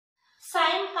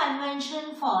Sign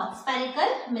convention for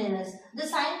spherical mirrors. The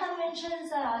sign conventions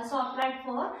are also applied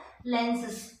for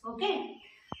lenses. Okay.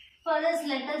 First,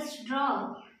 let us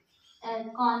draw a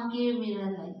concave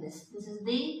mirror like this. This is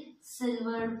the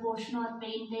silver portion or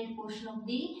painted portion of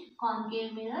the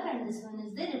concave mirror, and this one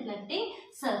is the reflecting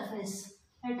surface.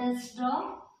 Let us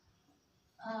draw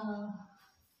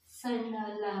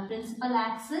principal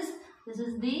axis. This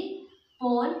is the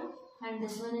pole, and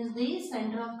this one is the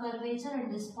center of curvature,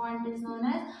 and this point is known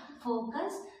as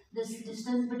focus. This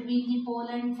distance between the pole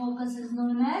and focus is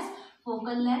known as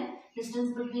focal length.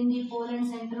 Distance between the pole and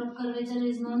center of curvature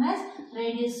is known as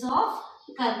radius of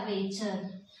curvature.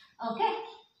 Okay.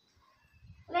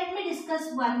 Let me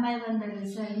discuss one by one the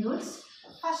sign rules.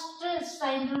 First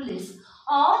sign rule is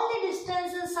all the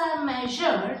distances are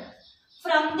measured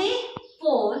from the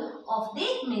pole of the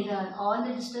mirror. All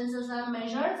the distances are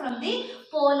measured from the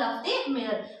pole of the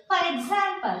mirror. For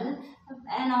example,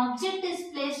 an object is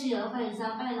placed here.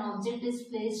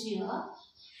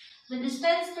 The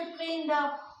distance between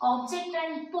the object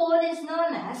and pole is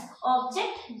known as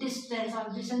object distance,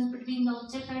 or distance between the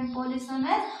object and pole is known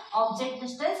as object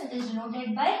distance. It is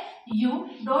denoted by U.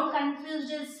 Don't confuse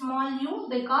this small u,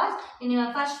 because in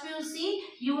your first view see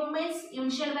U means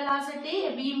initial velocity,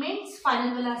 V means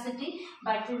final velocity,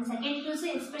 but in second view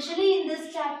see, especially in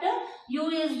this chapter, U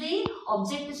is the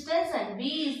object distance and V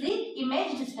is the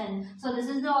image distance. So this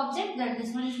is the object, that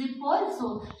this one is the pole.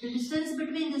 So the distance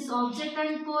between this object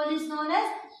and pole is known as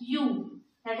U.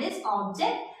 That is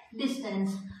object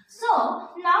distance. So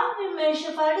now we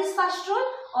measure for this first rule.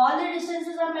 All the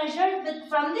distances are measured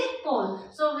from the pole.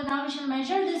 So now we shall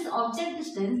measure this object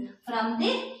distance from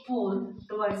the pole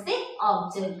towards the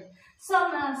object.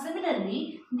 So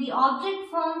similarly, the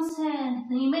object forms an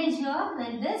image here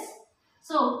like this.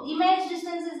 So image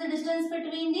distance is the distance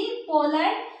between the pole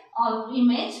and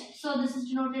image. So this is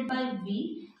denoted by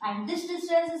V, and this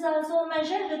distance is also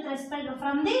measured with respect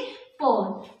from the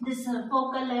pole. This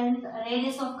focal length,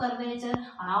 radius of curvature,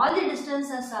 and all the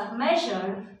distances are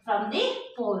measured from the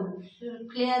pole.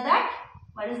 Clear that?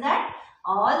 What is that?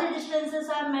 All the distances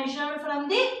are measured from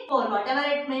the pole. Whatever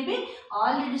it may be,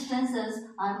 all the distances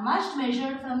are must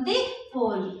measured from the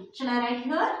pole. Shall I write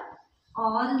here?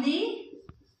 All the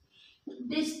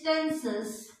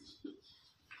distances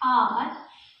are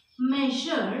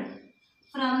measured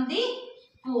from the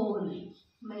pole.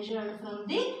 Measured from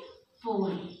the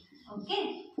pole.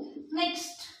 Okay.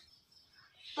 Next,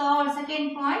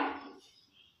 second point.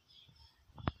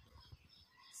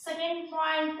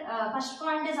 First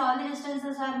point is all the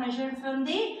distances are measured from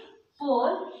the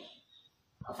pole.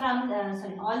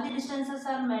 All the distances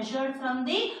are measured from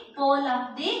the pole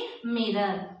of the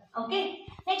mirror. Okay.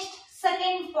 Next,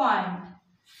 second point.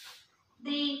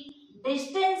 The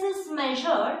distances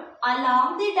measured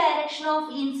along the direction of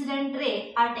incident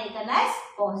ray are taken as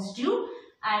positive,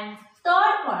 and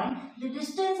third point, the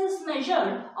distances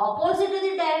measured opposite to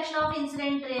the direction of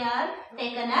incident ray are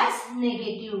taken as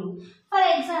negative. For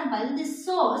example, this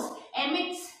source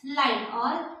emits light,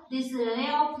 or this ray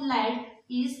of light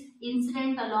is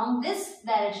incident along this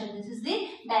direction. This is the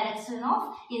direction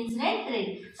of incident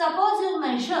ray. Suppose you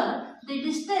measure the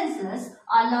distances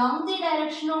along the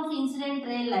direction of incident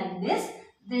ray like this,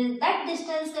 that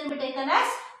distance can be taken as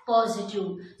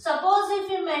positive. Suppose if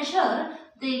you measure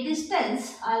the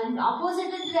distance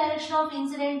opposite to the direction of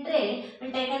incident ray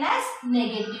will taken as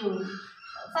negative.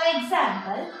 For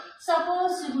example,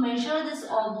 suppose you measure this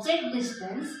object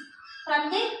distance from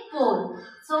the pole.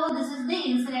 So this is the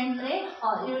incident ray.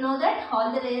 You know that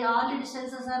all the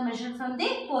distances are measured from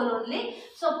the pole only.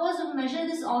 Suppose you measure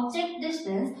this object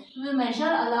distance, you will measure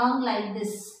along like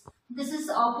this. This is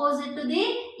opposite to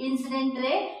the incident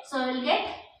ray. So you will get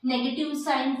negative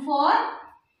sign for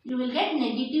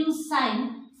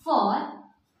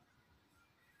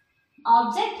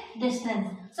object distance.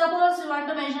 Suppose you want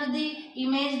to measure the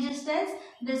image distance.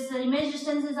 This image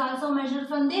distance is also measured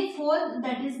from the pole.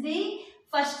 That is the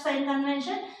first sign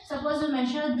convention. Suppose you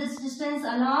measure this distance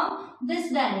along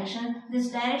this direction. This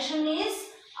direction is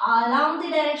along the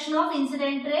direction of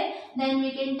incident ray. Then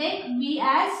we can take V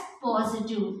as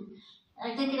positive.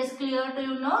 I think it is clear to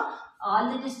you now.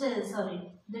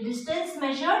 The distance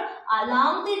measured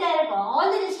along the direction,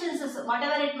 all the distances,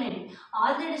 whatever it may be,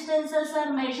 all the distances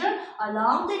are measured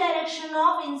along the direction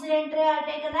of incident ray are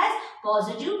taken as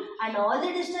positive, and all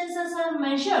the distances are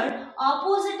measured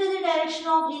opposite to the direction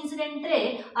of incident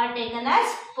ray are taken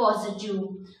as positive.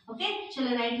 Okay, shall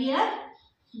I write here?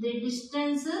 The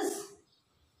distances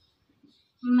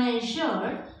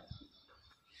measured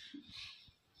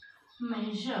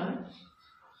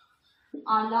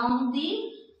along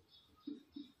the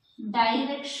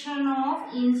direction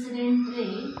of incident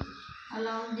ray,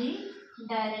 along the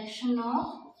direction of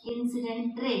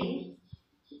incident ray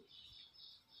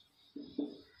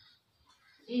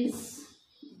is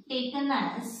taken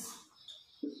as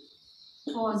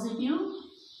positive.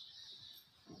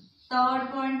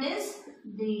 Third point is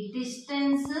the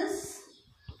distances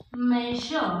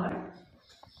measured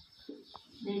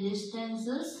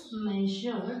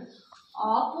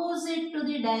opposite to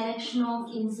the direction of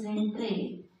incident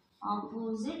ray,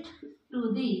 opposite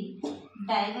to the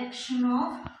direction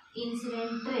of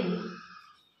incident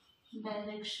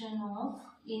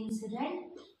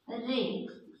ray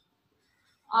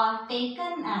are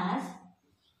taken as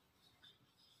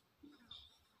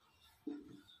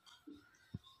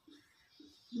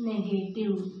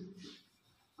negative.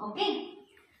 Okay.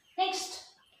 Next,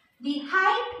 the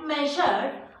height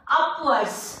measured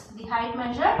upwards.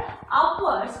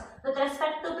 With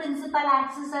respect to principal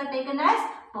axis are taken as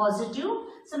positive.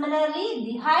 Similarly,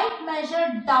 the height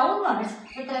measured downwards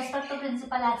with respect to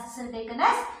principal axis are taken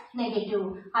as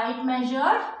negative. Height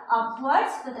measured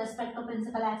upwards with respect to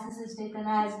principal axis is taken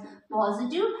as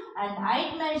positive, and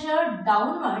height measured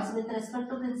downwards with respect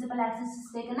to principal axis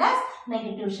is taken as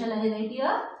negative. Shall I write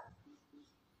here?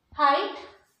 Height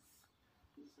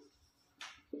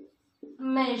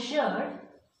measured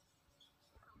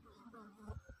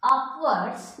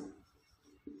upwards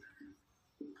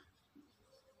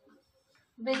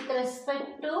with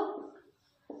respect to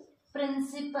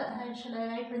principal, shall I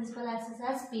write principal axis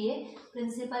as PA?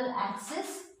 Principal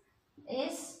axis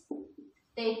is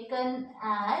taken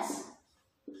as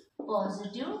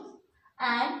positive,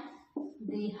 and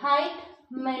the height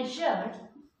measured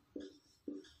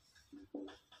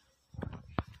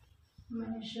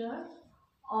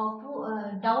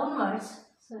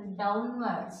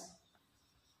downwards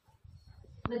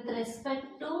with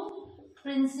respect to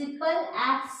principal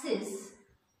axis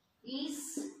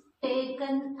is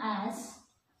taken as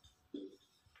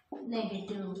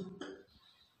negative.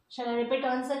 Shall I repeat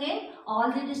once again?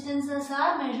 All the distances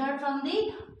are measured from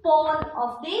the pole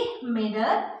of the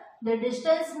mirror. The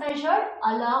distance measured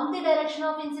along the direction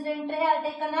of incident ray are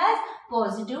taken as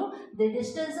positive. The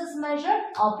distances measured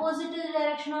opposite to the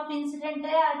direction of incident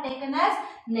ray are taken as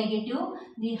negative.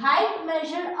 The height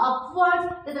measured upwards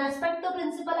with respect to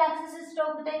principal axis is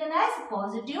taken as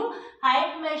positive.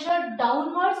 Height measured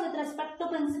downwards with respect to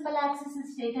principal axis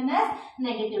is taken as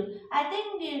negative. I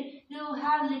think you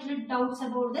have little doubts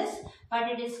about this, but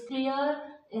it is clear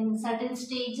in certain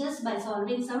stages by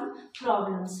solving some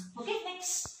problems. Okay,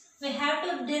 next we have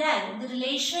to derive the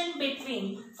relation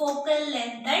between focal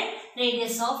length and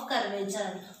radius of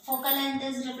curvature. Focal length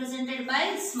is represented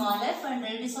by small f and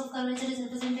radius of curvature is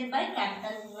represented by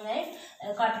capital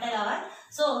R.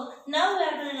 So now we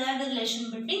have to derive the relation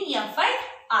between f and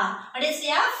r. What is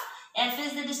f? F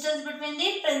is the distance between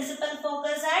the principal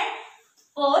focus and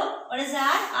pole. What is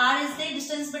r? R is the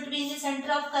distance between the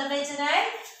center of curvature and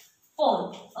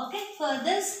pole. Okay, for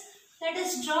this let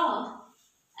us draw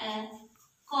a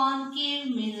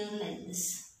concave mirror like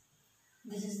this.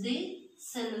 This is the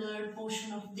silvered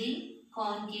portion of the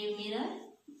concave mirror,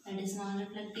 that is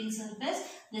non-reflecting surface.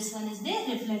 This one is the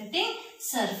reflecting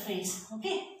surface.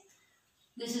 Okay,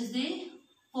 this is the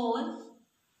pole.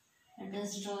 Let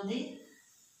us draw the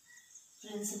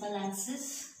principal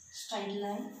axis, straight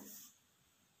line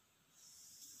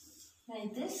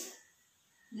like this.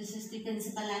 This is the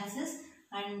principal axis,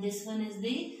 and this one is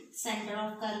the center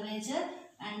of curvature,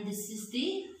 and this is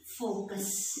the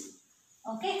focus.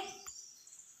 Okay,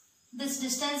 this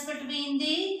distance between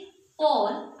the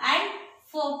pole and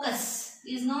focus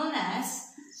is known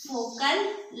as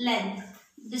focal length.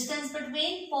 Distance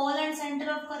between pole and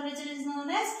center of curvature is known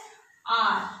as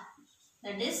r,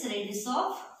 that is radius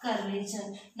of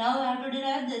curvature. Now we have to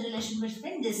derive the relation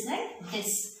between this and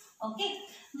this. Okay,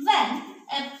 when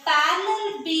a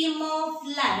parallel beam of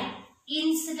light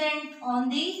incident on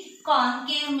the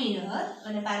concave mirror,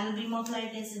 when a parallel beam of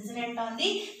light is incident on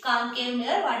the concave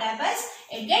mirror, what happens?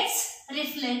 It gets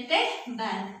reflected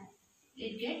back.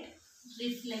 It gets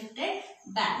reflected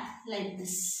back like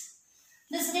this.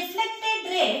 This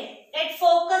reflected ray get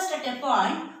focused at a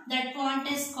point. That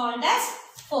point is called as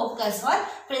focus or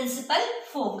principal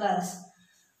focus.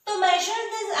 To measure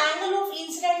this angle of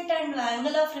incident and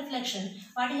angle of reflection,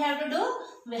 what we have to do?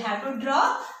 We have to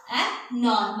draw a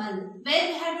normal. Where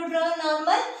we have to draw a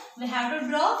normal? We have to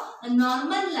draw a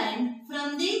normal line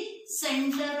from the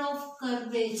center of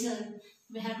curvature.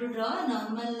 We have to draw a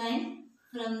normal line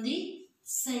from the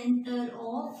center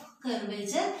of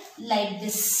curvature like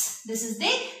this. This is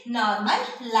the normal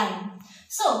line.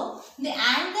 So, the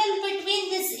angle between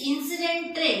this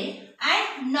incident ray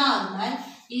and normal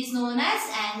is known as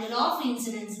angle of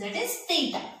incidence, that is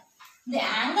theta. The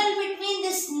angle between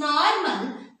this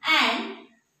normal and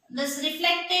this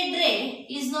reflected ray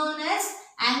is known as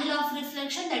angle of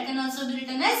reflection, that can also be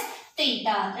written as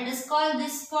theta. Let us call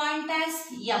this point as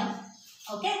M.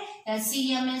 Okay,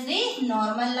 CM is the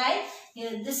normal line.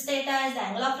 Here, this theta is the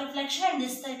angle of reflection and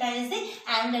this theta is the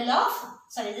angle of,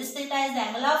 this theta is the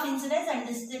angle of incidence and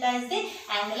this theta is the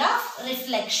angle of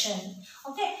reflection.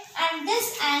 Okay, and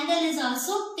this angle is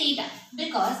also theta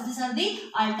because these are the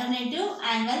alternative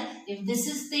angle. If this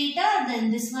is theta, then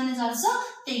this one is also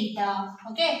theta.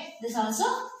 Okay, this also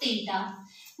theta.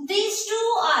 These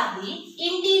two are the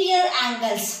interior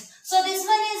angles. So this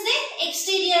one is the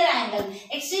exterior angle.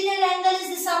 Exterior angle is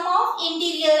the sum of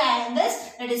interior angles.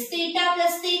 That is theta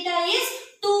plus theta is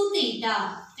 2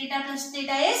 theta. Theta plus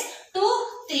theta is 2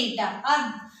 theta.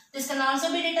 Or this can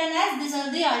also be written as, these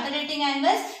are the alternating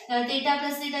angles. Theta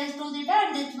plus theta is 2 theta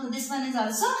and this one is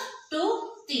also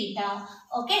 2 theta.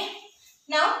 Okay.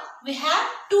 Now we have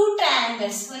two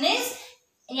triangles. One is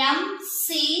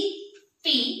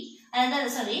MCP.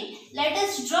 Let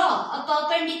us draw a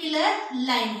perpendicular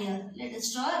line here. Let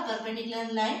us draw a perpendicular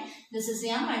line. This is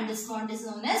M and this point is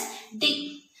known as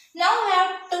D. Now we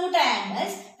have two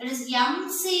triangles. It is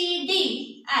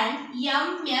MCD and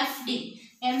MFD.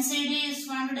 MCD is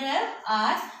one to derive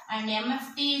R and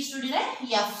MFD is to derive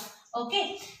F.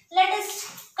 Okay. Let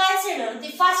us consider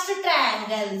the first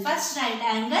triangle. First right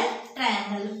angle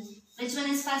triangle. Which one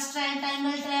is first right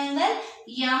angle triangle?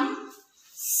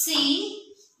 MCD.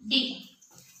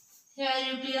 Here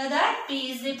you clear that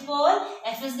P is the pole,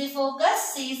 F is the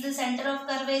focus, C is the center of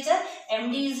curvature,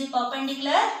 MD is the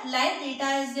perpendicular line,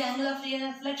 theta is the angle of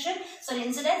reflection,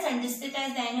 incidence, and this theta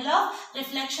is the angle of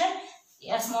reflection.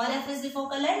 Small f is the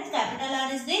focal length, capital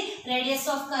R is the radius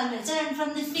of curvature, and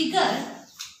from the figure,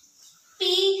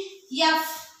 PF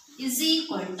is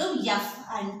equal to F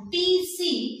and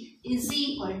PC is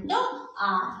equal to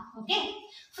R. Okay.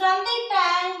 From the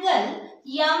triangle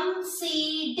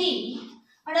MCD,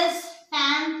 what is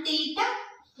tan theta?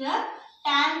 Here,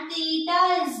 tan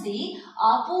theta is the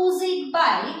opposite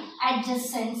by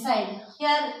adjacent side.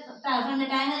 Here, from the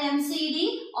triangle MCD,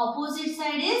 opposite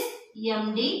side is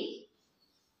MD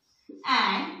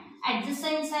and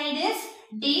adjacent side is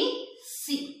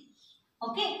DC.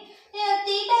 Okay. Here,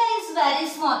 theta is very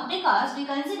small because we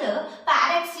consider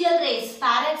paraxial rays.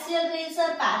 Paraxial rays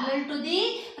are parallel to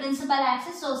the principal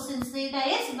axis. So, since theta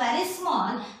is very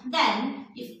small, then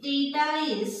if theta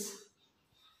is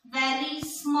very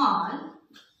small,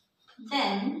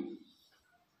 then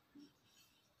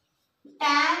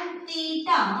tan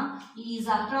theta is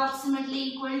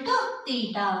approximately equal to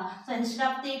theta. So, instead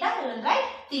of theta, you will write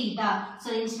theta.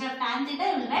 So, instead of tan theta,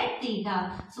 you will write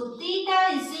theta. So,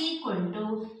 theta is equal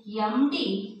to MD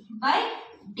by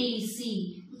DC.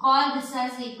 Call this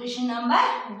as equation number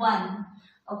 1.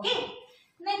 Okay.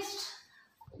 Next,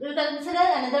 we will consider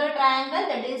another triangle,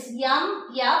 that is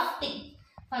MFT.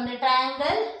 From the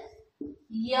triangle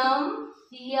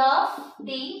MFT,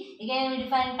 again we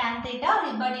define tan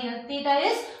theta, but here theta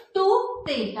is 2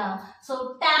 theta.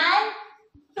 So, tan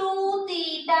 2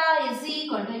 theta is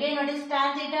equal to, again what is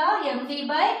tan theta? MD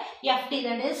by FT,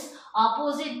 that is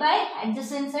opposite by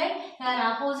adjacent side. Here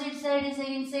opposite side is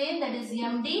again same, that is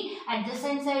MD,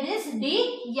 adjacent side is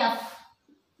DF.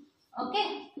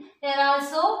 Okay. Here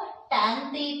also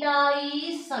tan theta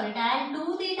is, tan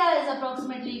 2 theta is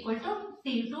approximately equal to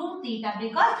 2 theta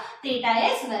because theta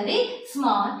is very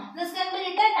small. This can be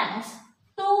written as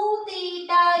 2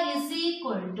 theta is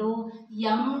equal to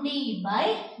MD by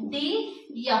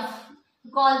DF.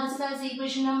 Call this as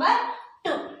equation number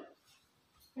 2.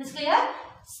 Is clear?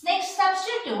 Next,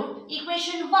 substitute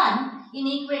equation 1 in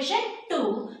equation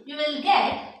 2. You will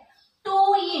get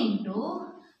 2 into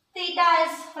theta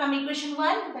is from equation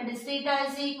 1, that is theta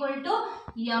is equal to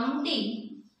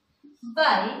MD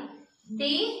by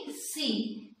DC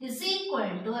is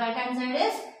equal to, right hand side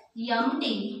is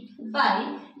MD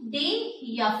by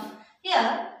DF.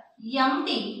 Here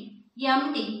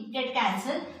MD get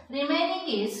cancelled. Remaining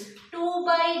is 2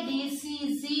 by DC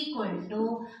is equal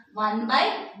to 1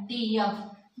 by DF.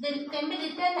 Then can be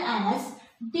written as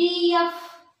DF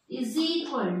is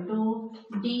equal to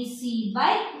DC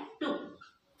by 2.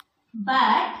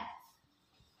 But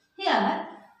here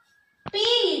D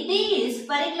is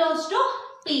very close to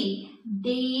P.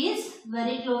 D is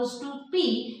very close to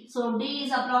P. So D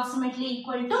is approximately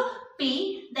equal to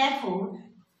P. Therefore,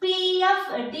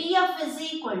 DF is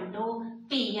equal to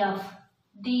PF.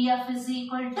 DF is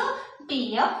equal to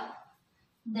PF.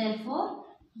 Therefore,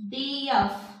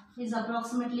 DF is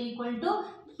approximately equal to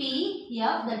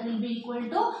PF. That will be equal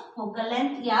to focal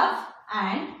length F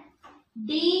and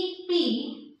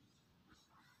DP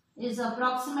is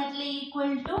approximately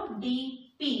equal to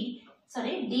DC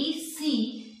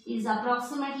is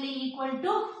approximately equal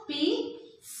to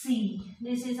PC.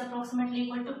 This is approximately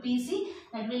equal to PC,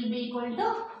 that will be equal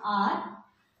to R.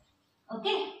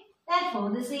 Okay.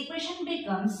 Therefore, this equation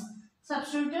becomes,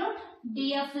 substitute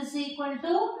DF is equal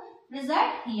to, what is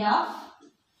that? F.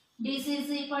 DC is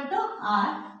equal to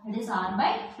R, that is R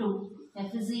by 2.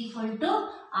 F is equal to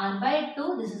R by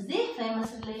 2. This is the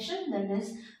famous relation, that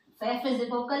is F is the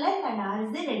focal length and R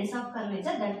is the radius of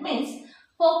curvature. That means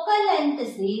focal length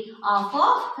is the half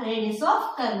of radius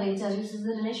of curvature. This is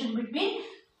the relation between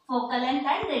focal length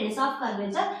and radius of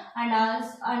curvature. And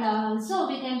also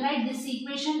we can write this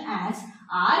equation as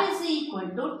R is equal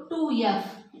to 2F.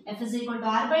 F is equal to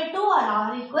R by 2 or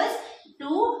R equals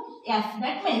 2F.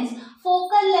 That means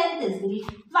focal length is the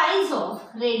twice of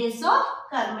radius of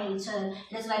curvature.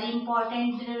 It is very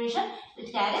important derivation.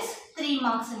 It carries 3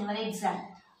 marks in your exam.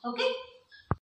 Okay.